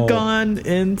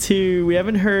 We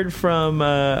haven't heard from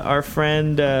our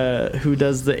friend who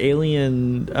does the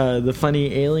Alien, the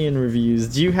funny Alien reviews.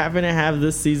 Do you happen to have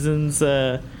this season's?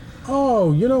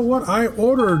 Oh, you know what? I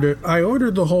ordered it. I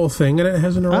ordered the whole thing, and it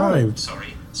hasn't arrived.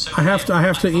 Sorry. I have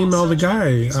to email the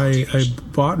guy. I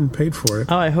bought and paid for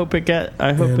it. Oh, I hope it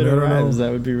arrives.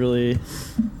 That would be really.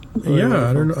 Yeah, wonderful.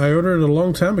 I don't know. I ordered it a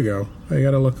long time ago. I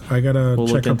gotta look. We'll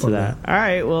check look up into on that. All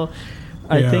right. Well,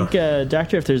 I think,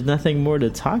 Doctor, if there's nothing more to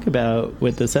talk about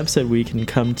with this episode, we can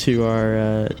come to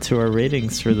our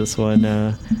ratings for this one.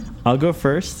 I'll go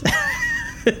first.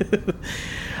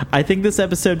 I think this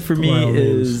episode for me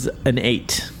is an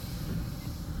 8.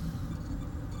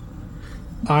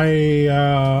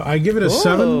 I give it a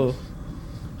 7.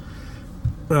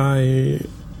 I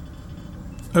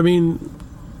mean,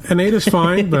 an 8 is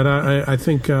fine, but I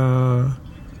think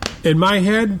in my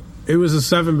head it was a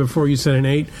 7 before you said an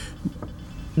 8.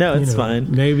 No, it's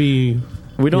fine. Maybe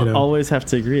we don't always have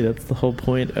to agree. That's the whole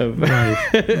point of,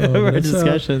 of our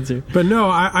discussions here. But no,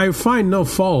 I find no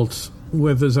fault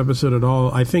with this episode at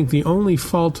all. I think the only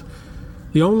fault,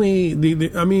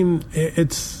 I mean,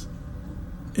 it's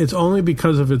only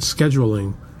because of its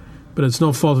scheduling, but it's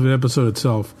no fault of the episode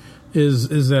itself.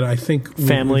 Is that I think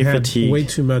family fatigue. Way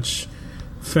too much.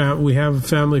 We have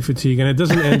family fatigue, and it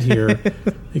doesn't end here.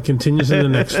 It continues in the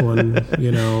next one,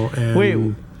 And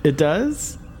wait, it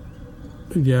does?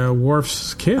 Yeah,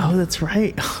 Worf's kid. Oh, that's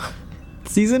right.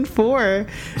 Season 4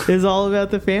 is all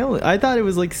about the family. I thought it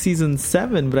was like season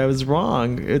 7, but I was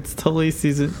wrong. It's totally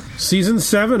season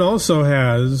 7 also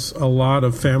has a lot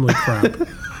of family crap.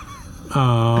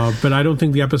 But I don't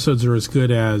think the episodes are as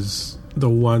good as the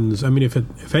ones. I mean,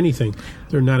 if anything,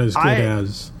 they're not as good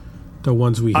as the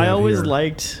ones we have. I always here.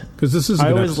 Liked because this is.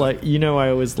 I always like. I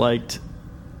always liked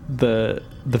the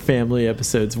family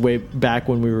episodes way back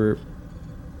when we were.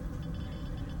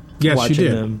 Yes, watching you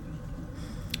did. Them.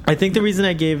 I think the reason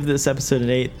I gave this episode an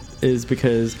 8 is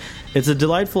because it's a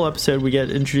delightful episode. We get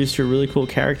introduced to a really cool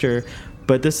character,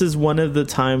 but this is one of the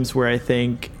times where I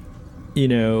think,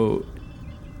 the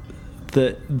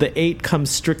 8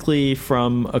 comes strictly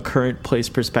from a current place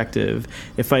perspective.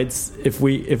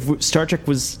 If Star Trek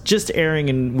was just airing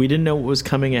and we didn't know what was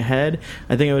coming ahead,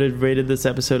 I think I would have rated this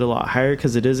episode a lot higher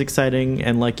because it is exciting,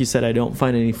 and like you said, I don't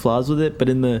find any flaws with it. But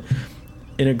in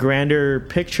a grander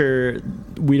picture,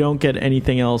 we don't get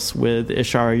anything else with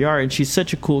Ishara Yar, and she's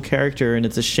such a cool character, and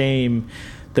it's a shame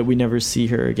that we never see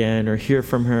her again or hear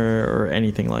from her or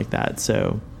anything like that.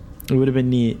 So it would have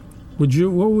been neat.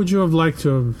 What would you have liked to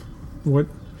have?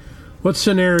 What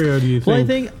scenario do you think? Well,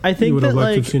 I think that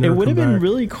like it would have been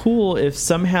really cool if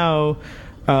somehow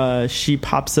she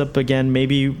pops up again,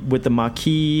 maybe with the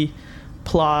Maquis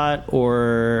plot,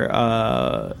 or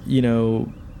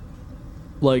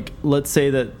like let's say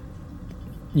that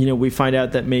we find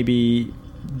out that maybe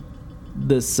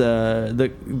this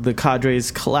the cadres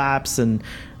collapse and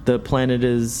the planet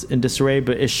is in disarray,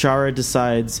 but Ishara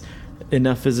decides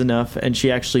enough is enough and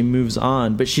she actually moves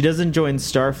on, but she doesn't join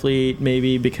Starfleet,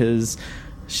 maybe because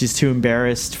she's too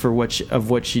embarrassed for what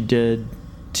she did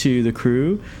to the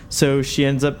crew, so she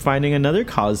ends up finding another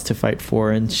cause to fight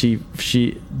for, and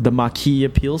the Maquis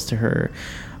appeals to her.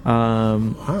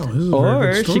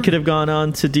 Or she could have gone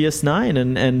on to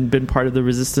DS9 and been part of the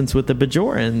resistance with the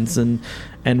Bajorans,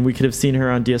 and we could have seen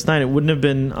her on DS9. It wouldn't have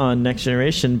been on Next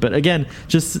Generation, but again,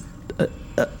 just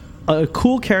a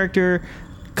cool character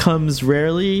comes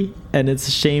rarely, and it's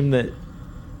a shame that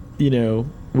we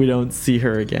don't see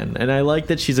her again. And I like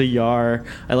that she's a Yar.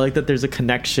 I like that there's a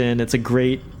connection. It's a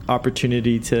great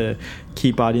opportunity to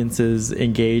keep audiences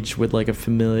engaged with like a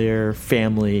familiar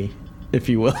family, if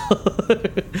you will.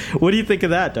 What do you think of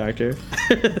that, Doctor?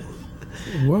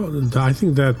 Well, I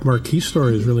think that Maquis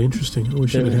story is really interesting. I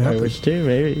wish it had happened. I wish too,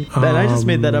 maybe. I just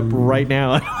made that up right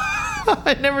now.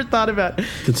 I never thought about it.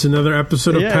 It's another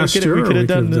episode of Pasteur. We could have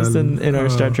done this in our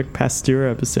Star Trek Pasteur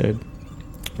episode.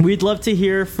 We'd love to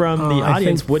hear from the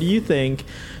audience. What do you think?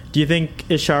 Do you think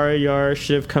Ishara Yar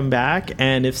should have come back?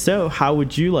 And if so, how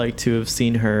would you like to have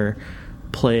seen her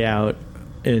play out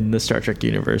in the Star Trek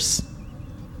universe?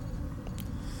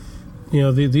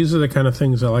 These are the kind of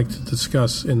things I like to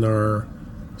discuss in our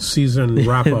season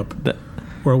wrap-up,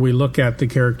 where we look at the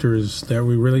characters that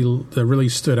really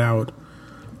stood out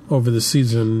over the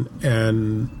season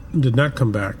and did not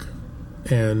come back.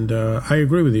 And I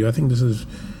agree with you. I think this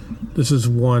is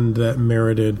one that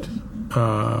merited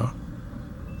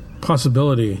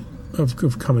possibility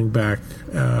of coming back.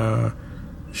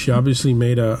 She obviously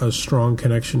made a strong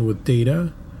connection with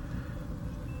Data.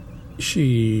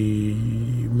 she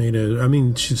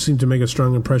seemed to make a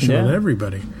strong impression on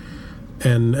everybody.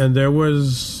 And there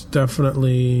was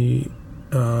definitely,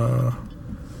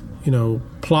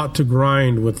 plot to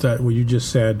grind with that. What you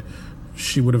just said,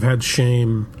 she would have had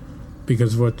shame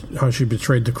because of how she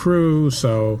betrayed the crew.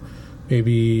 So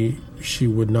maybe she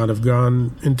would not have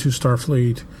gone into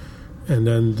Starfleet. And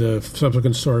then the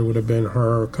subsequent story would have been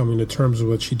her coming to terms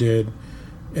with what she did,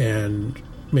 and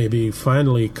maybe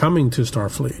finally coming to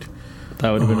Starfleet.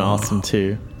 That would have been awesome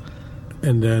too.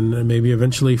 And then maybe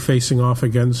eventually facing off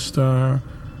against her.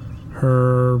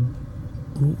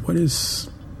 What is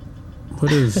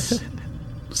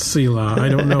Sela? I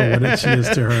don't know what she is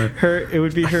to her. It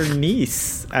would be her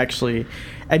niece, actually.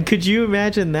 And could you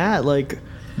imagine that? Like,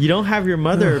 you don't have your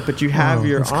mother, but you have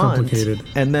your aunt. Complicated.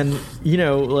 And then,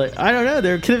 like, I don't know.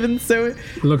 There could have been so.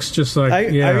 Looks just like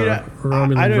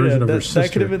Romulan I don't version know. of her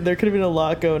sister. There could have been a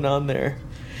lot going on there.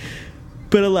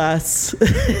 But alas,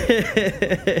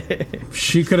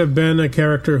 she could have been a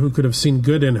character who could have seen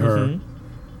good in her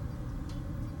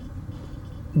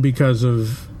because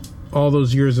of all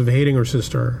those years of hating her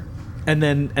sister, and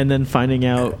then finding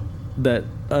out that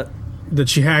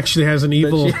she actually has an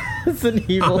evil,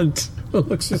 aunt.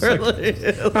 Looks just like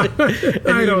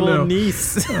I don't know,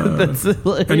 niece. That's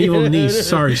an evil niece.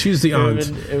 Sorry, she's the aunt.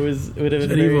 It would have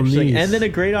been very interesting, and then a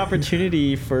great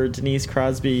opportunity for Denise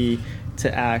Crosby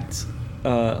to act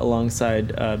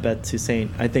alongside Beth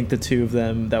Toussaint. I think the two of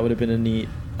them, that would have been a neat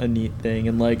thing.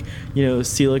 And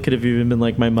Sela could have even been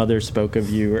like, my mother spoke of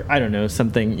you, or I don't know,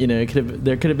 something. There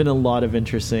could have been a lot of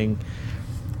interesting,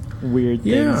 weird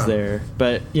things there.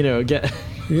 But again,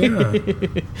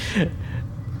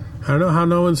 I don't know how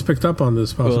no one's picked up on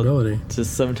this possibility. Well,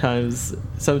 just sometimes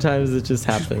it just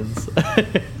happens.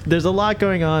 There's a lot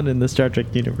going on in the Star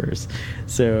Trek universe,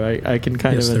 so I can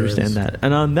kind of understand that.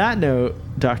 And on that note,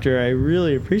 Doctor, I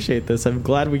really appreciate this. I'm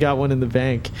glad we got one in the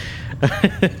bank.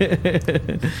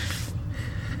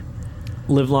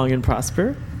 Live long and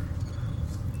prosper.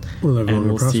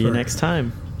 We'll see you next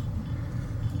time.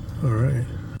 All right.